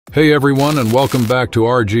Hey everyone, and welcome back to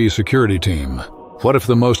our Security team. What if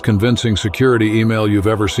the most convincing security email you've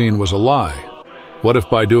ever seen was a lie? What if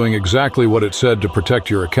by doing exactly what it said to protect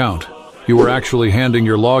your account, you were actually handing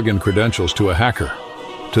your login credentials to a hacker?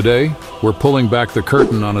 Today, we're pulling back the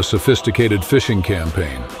curtain on a sophisticated phishing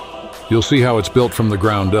campaign. You'll see how it's built from the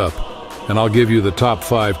ground up, and I'll give you the top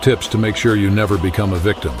 5 tips to make sure you never become a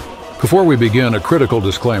victim. Before we begin, a critical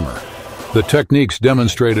disclaimer. The techniques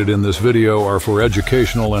demonstrated in this video are for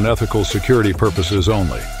educational and ethical security purposes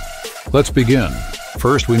only. Let's begin.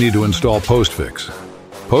 First, we need to install Postfix.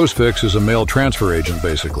 Postfix is a mail transfer agent,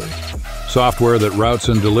 basically. Software that routes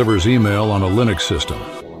and delivers email on a Linux system.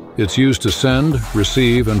 It's used to send,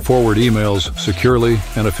 receive, and forward emails securely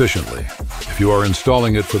and efficiently. If you are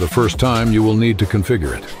installing it for the first time, you will need to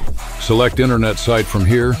configure it. Select Internet Site from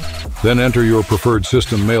here, then enter your preferred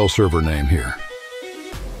system mail server name here.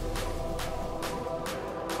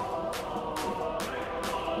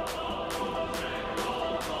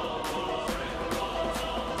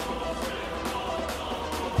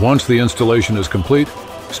 Once the installation is complete,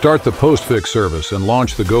 start the Postfix service and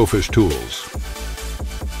launch the GoPhish tools.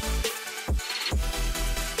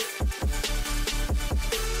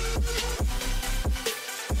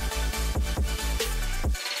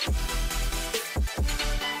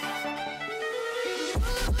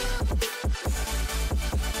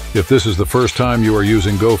 If this is the first time you are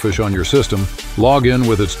using GoPhish on your system, log in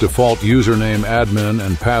with its default username admin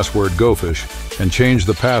and password GoPhish and change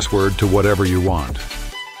the password to whatever you want.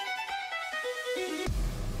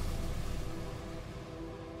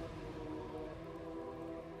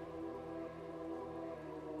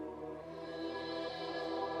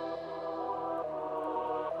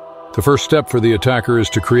 The first step for the attacker is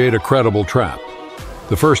to create a credible trap.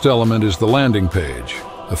 The first element is the landing page,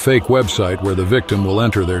 a fake website where the victim will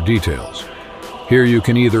enter their details. Here you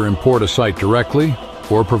can either import a site directly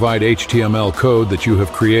or provide HTML code that you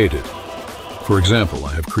have created. For example,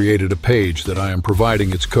 I have created a page that I am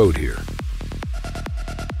providing its code here.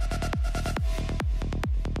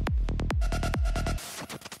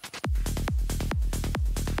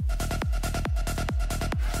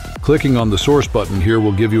 Clicking on the source button here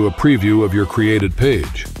will give you a preview of your created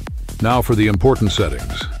page. Now for the important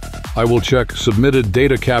settings. I will check submitted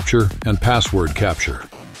data capture and password capture.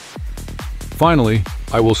 Finally,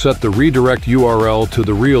 I will set the redirect URL to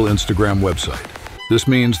the real Instagram website. This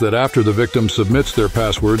means that after the victim submits their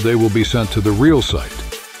password, they will be sent to the real site,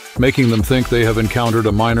 making them think they have encountered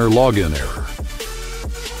a minor login error.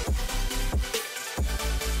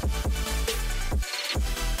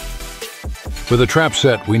 For the trap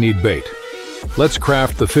set, we need bait. Let's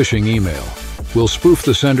craft the phishing email. We'll spoof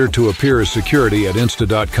the sender to appear as security at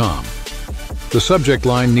insta.com. The subject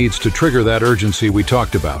line needs to trigger that urgency we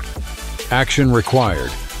talked about. Action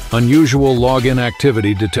required. Unusual login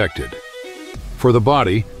activity detected. For the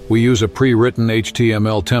body, we use a pre-written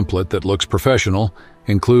HTML template that looks professional,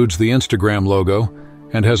 includes the Instagram logo,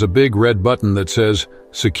 and has a big red button that says,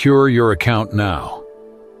 "Secure your account now."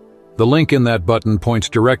 The link in that button points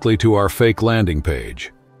directly to our fake landing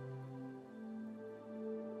page.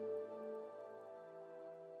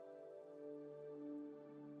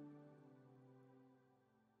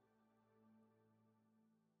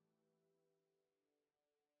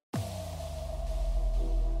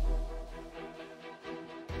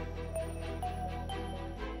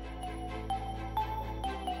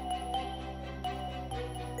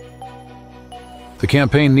 The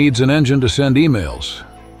campaign needs an engine to send emails.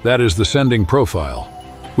 That is the sending profile.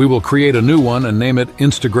 We will create a new one and name it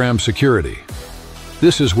Instagram Security.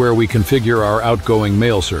 This is where we configure our outgoing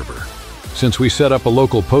mail server. Since we set up a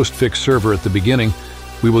local Postfix server at the beginning,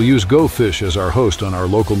 we will use GoPhish as our host on our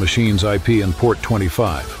local machine's IP and port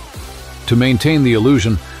 25. To maintain the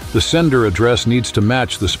illusion, the sender address needs to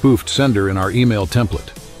match the spoofed sender in our email template.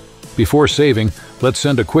 Before saving, let's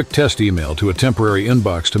send a quick test email to a temporary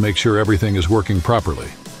inbox to make sure everything is working properly.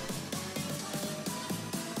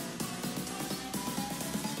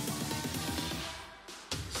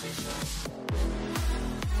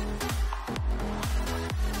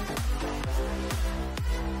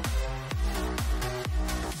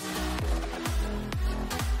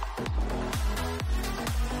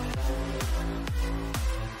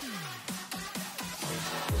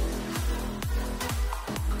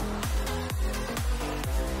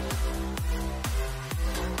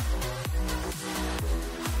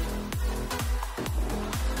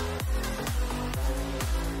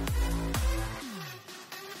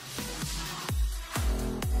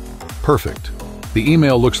 Perfect. The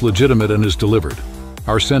email looks legitimate and is delivered.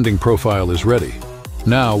 Our sending profile is ready.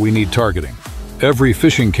 Now we need targeting. Every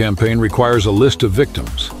phishing campaign requires a list of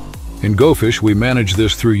victims. In GoPhish, we manage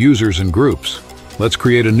this through users and groups. Let's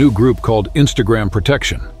create a new group called Instagram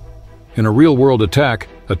Protection. In a real-world attack,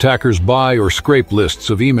 attackers buy or scrape lists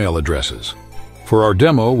of email addresses. For our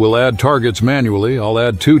demo, we'll add targets manually. I'll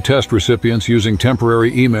add 2 test recipients using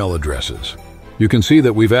temporary email addresses. You can see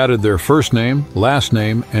that we've added their first name, last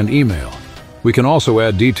name, and email. We can also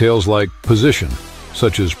add details like position,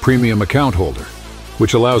 such as premium account holder,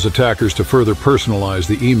 which allows attackers to further personalize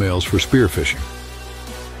the emails for spear phishing.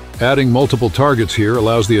 Adding multiple targets here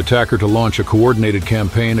allows the attacker to launch a coordinated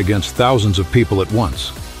campaign against thousands of people at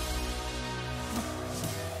once.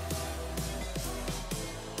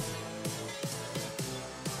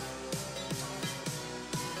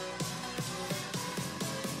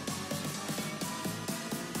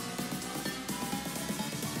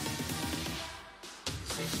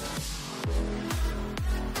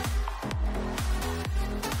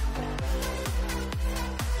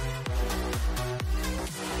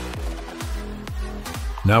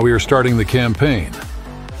 Now we are starting the campaign.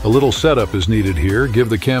 A little setup is needed here. Give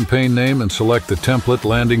the campaign name and select the template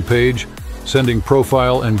landing page, sending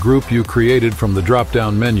profile and group you created from the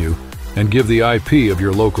drop-down menu, and give the IP of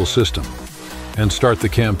your local system. And start the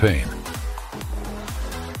campaign.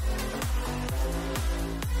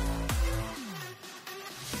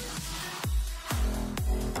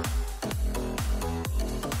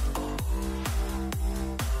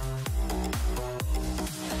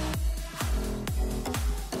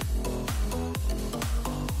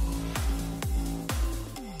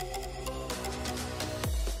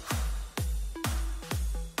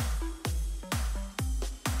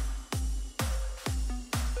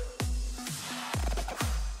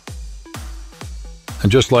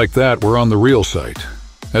 And just like that, we're on the real site.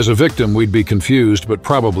 As a victim, we'd be confused, but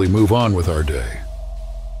probably move on with our day.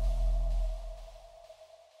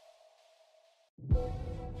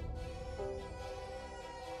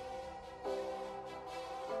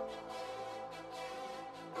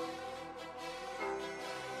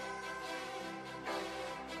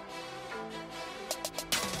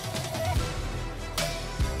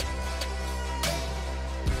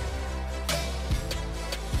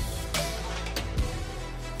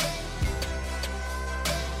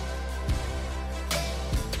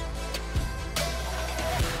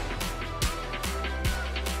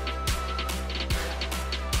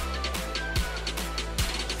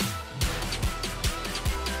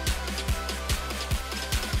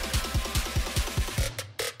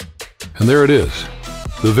 And there it is,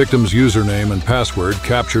 the victim's username and password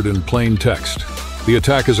captured in plain text. The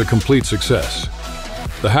attack is a complete success.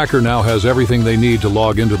 The hacker now has everything they need to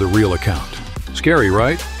log into the real account. Scary,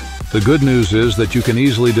 right? The good news is that you can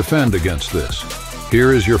easily defend against this.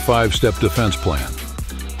 Here is your 5-step defense plan.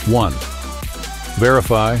 1.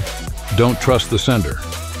 Verify. Don't trust the sender.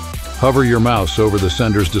 Hover your mouse over the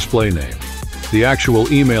sender's display name. The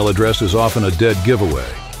actual email address is often a dead giveaway.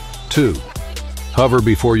 2. Hover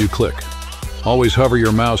before you click. Always hover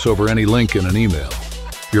your mouse over any link in an email.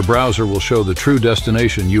 Your browser will show the true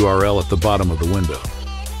destination URL at the bottom of the window.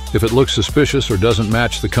 If it looks suspicious or doesn't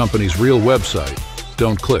match the company's real website,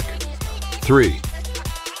 don't click. 3.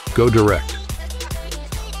 Go direct.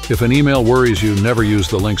 If an email worries you, never use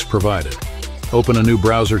the links provided. Open a new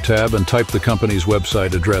browser tab and type the company's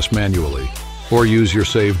website address manually, or use your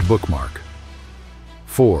saved bookmark.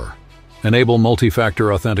 4. Enable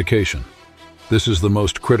multi-factor authentication. This is the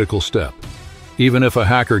most critical step. Even if a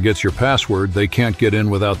hacker gets your password, they can't get in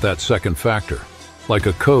without that second factor. Like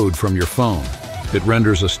a code from your phone, it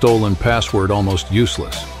renders a stolen password almost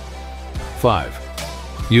useless.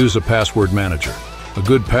 5. Use a password manager. A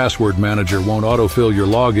good password manager won't autofill your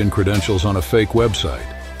login credentials on a fake website.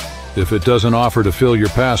 If it doesn't offer to fill your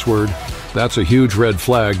password, that's a huge red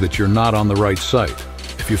flag that you're not on the right site.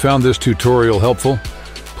 If you found this tutorial helpful,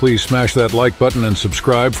 please smash that like button and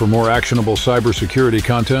subscribe for more actionable cybersecurity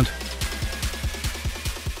content.